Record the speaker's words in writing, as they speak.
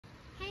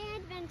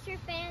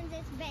Adventure fans,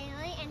 it's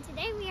Bailey, and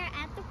today we are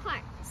at the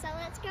park, so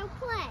let's go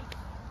play.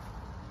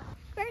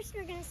 First,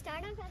 we're going to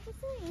start off at the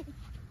swing.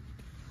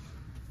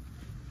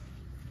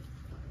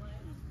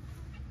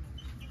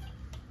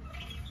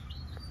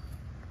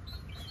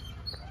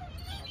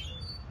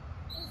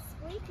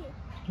 It's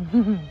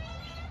squeaky.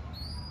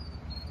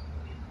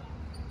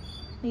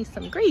 Need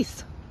some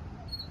grease.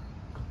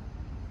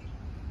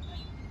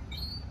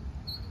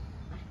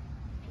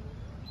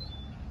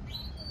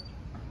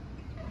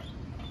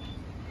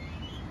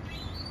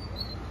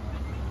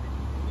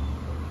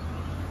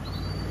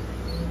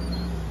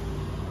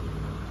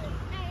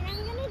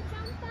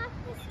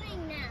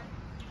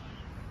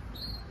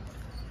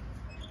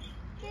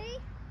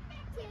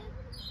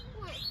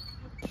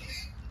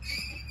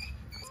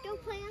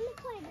 Play on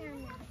the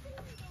playground now.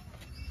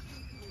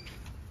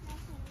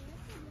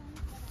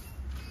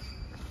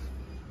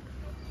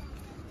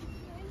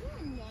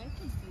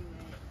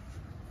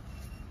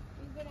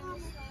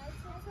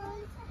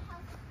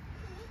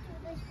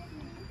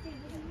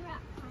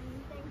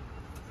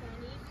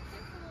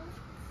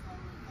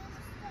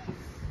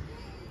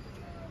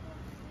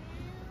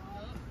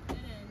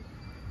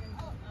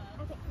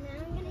 Okay, now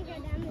I'm gonna go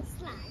down the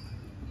slide.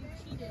 You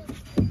cheated.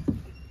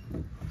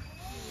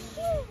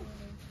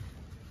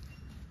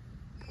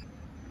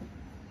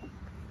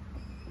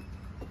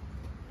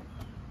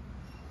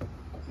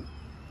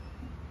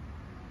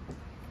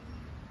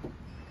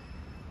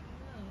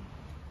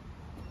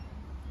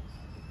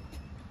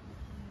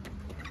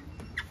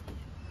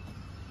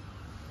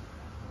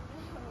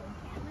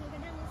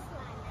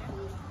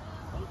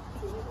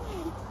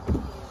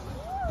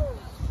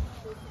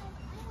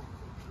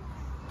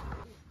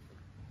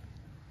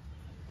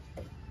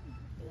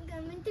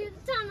 Coming through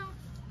the tunnel.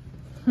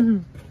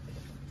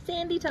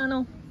 Sandy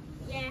tunnel.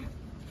 Yeah.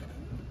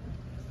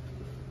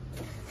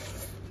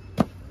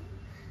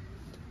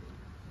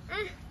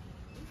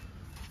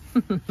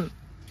 This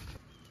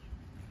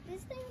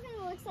thing kind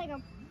of looks like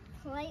a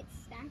plate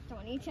stacked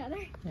on each other.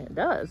 It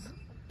does.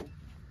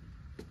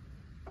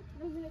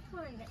 I'm gonna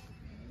climb it.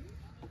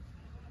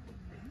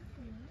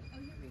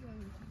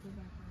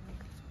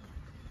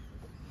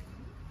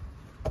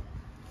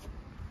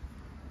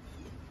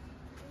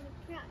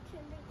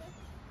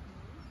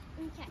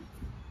 Okay.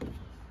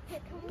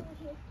 Okay, come over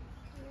here.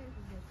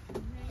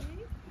 I'm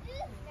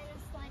gonna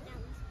slide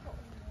down this pole.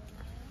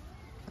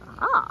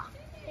 Ah.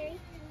 3,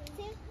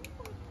 2,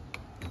 1.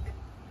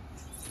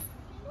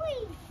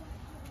 Whee!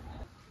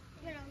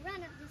 I'm gonna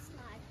run up the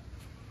slide.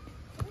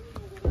 I'm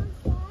gonna get on the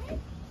slide.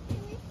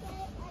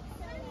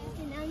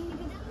 And now I'm gonna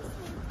go down the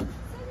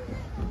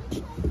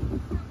slide.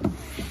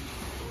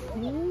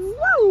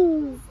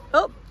 Whoa!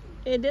 Oh,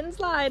 it didn't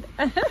slide.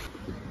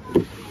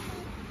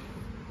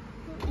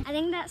 I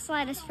think that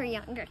slide is for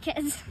younger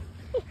kids.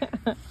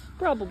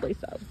 Probably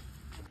so.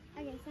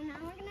 Okay, so now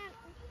we're gonna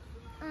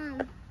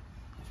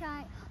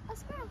try a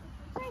squirrel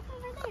right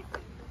over there.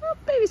 Oh,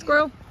 baby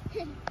squirrel.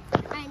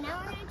 Alright, now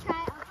we're gonna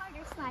try a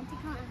harder slide to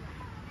climb.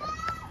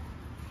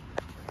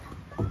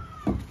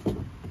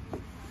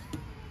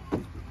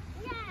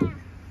 Yeah.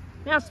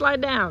 Now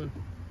slide down.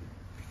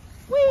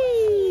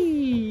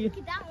 Whee!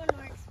 Okay, that one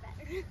works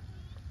better.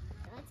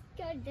 Let's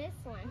go this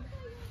one.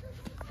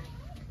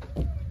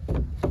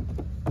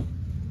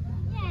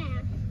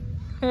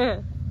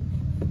 Yeah.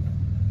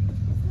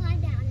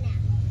 Slide down now.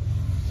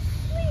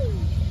 Whee!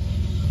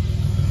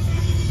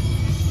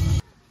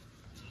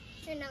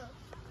 Or no,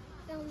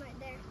 film right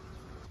there.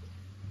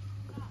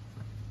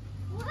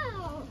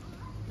 Whoa!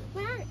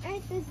 What on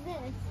earth is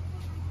this?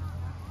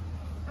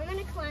 I'm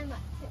gonna climb up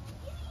too.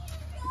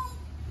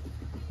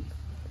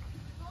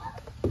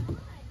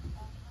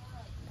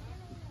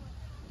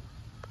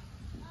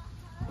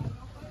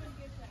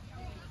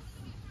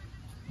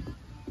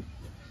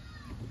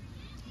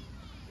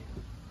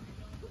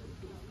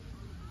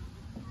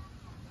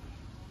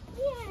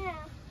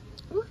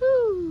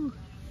 Woohoo!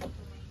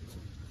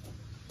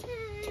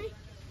 Hi.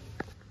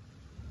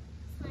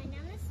 Slide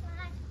down the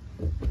slide.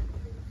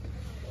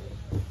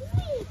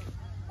 Whee!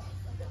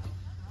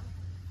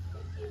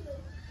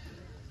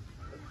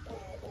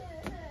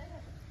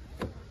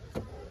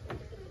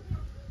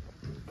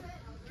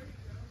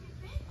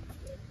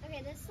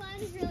 Okay, this slide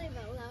is really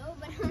low,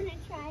 but I'm gonna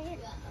try it.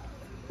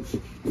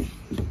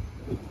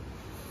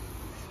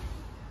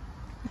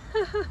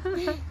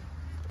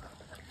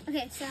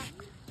 Okay, so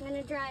I'm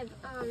gonna drive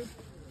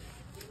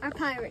our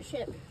pirate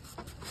ship.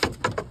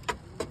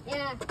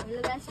 Yeah, I'm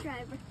the best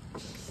driver.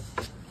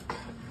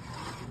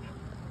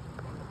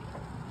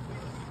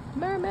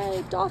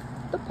 Mermaid off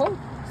the port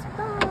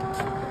sky.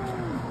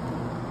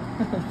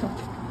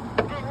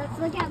 Alright, let's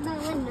look out the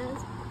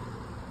windows.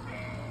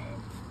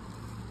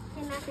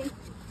 Okay, nothing.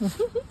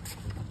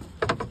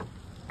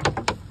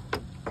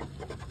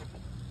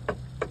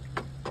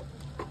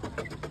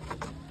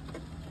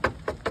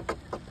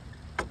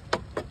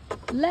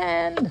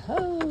 Land ho!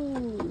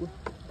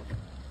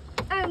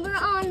 Alright, we're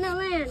on the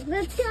land.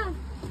 Let's go.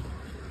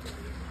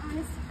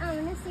 I'm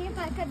gonna see if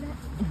I could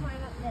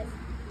climb up this.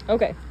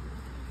 Okay.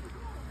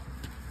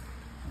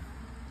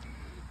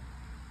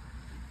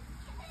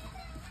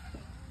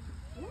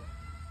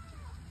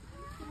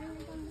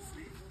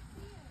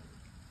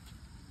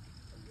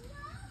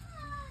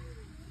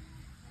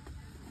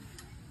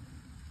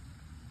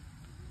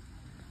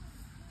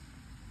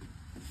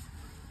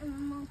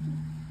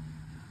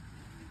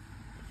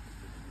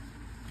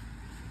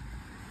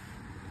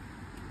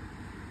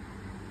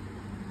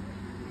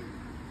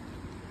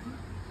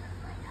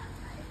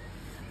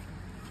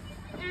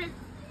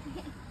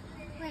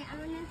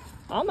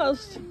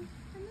 Almost.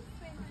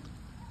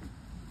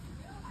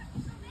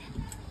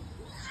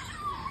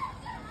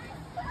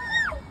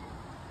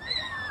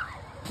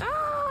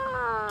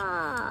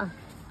 Ah!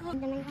 I'm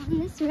gonna go on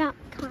this rock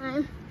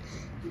climb.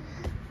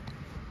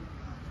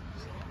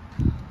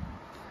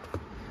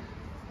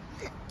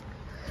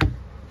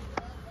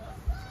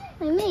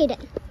 I made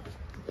it.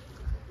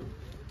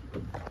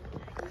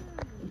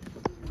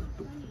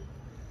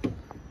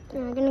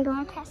 And we're gonna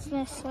go across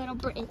this little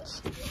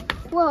bridge.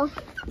 Whoa.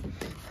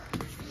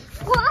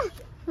 Whoa!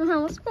 I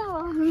almost fell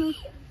off.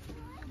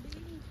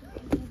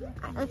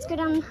 Alright, let's go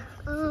down,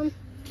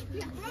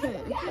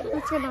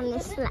 let's go down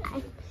this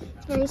slide.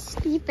 It's very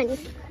steep and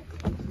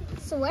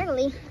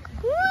swirly.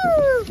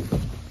 Woo!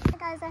 Hey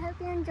guys, I hope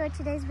you enjoyed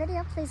today's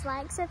video. Please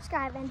like,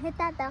 subscribe, and hit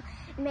that bell.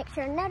 And make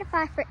sure to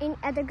notify for any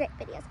other great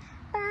videos.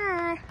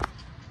 Bye!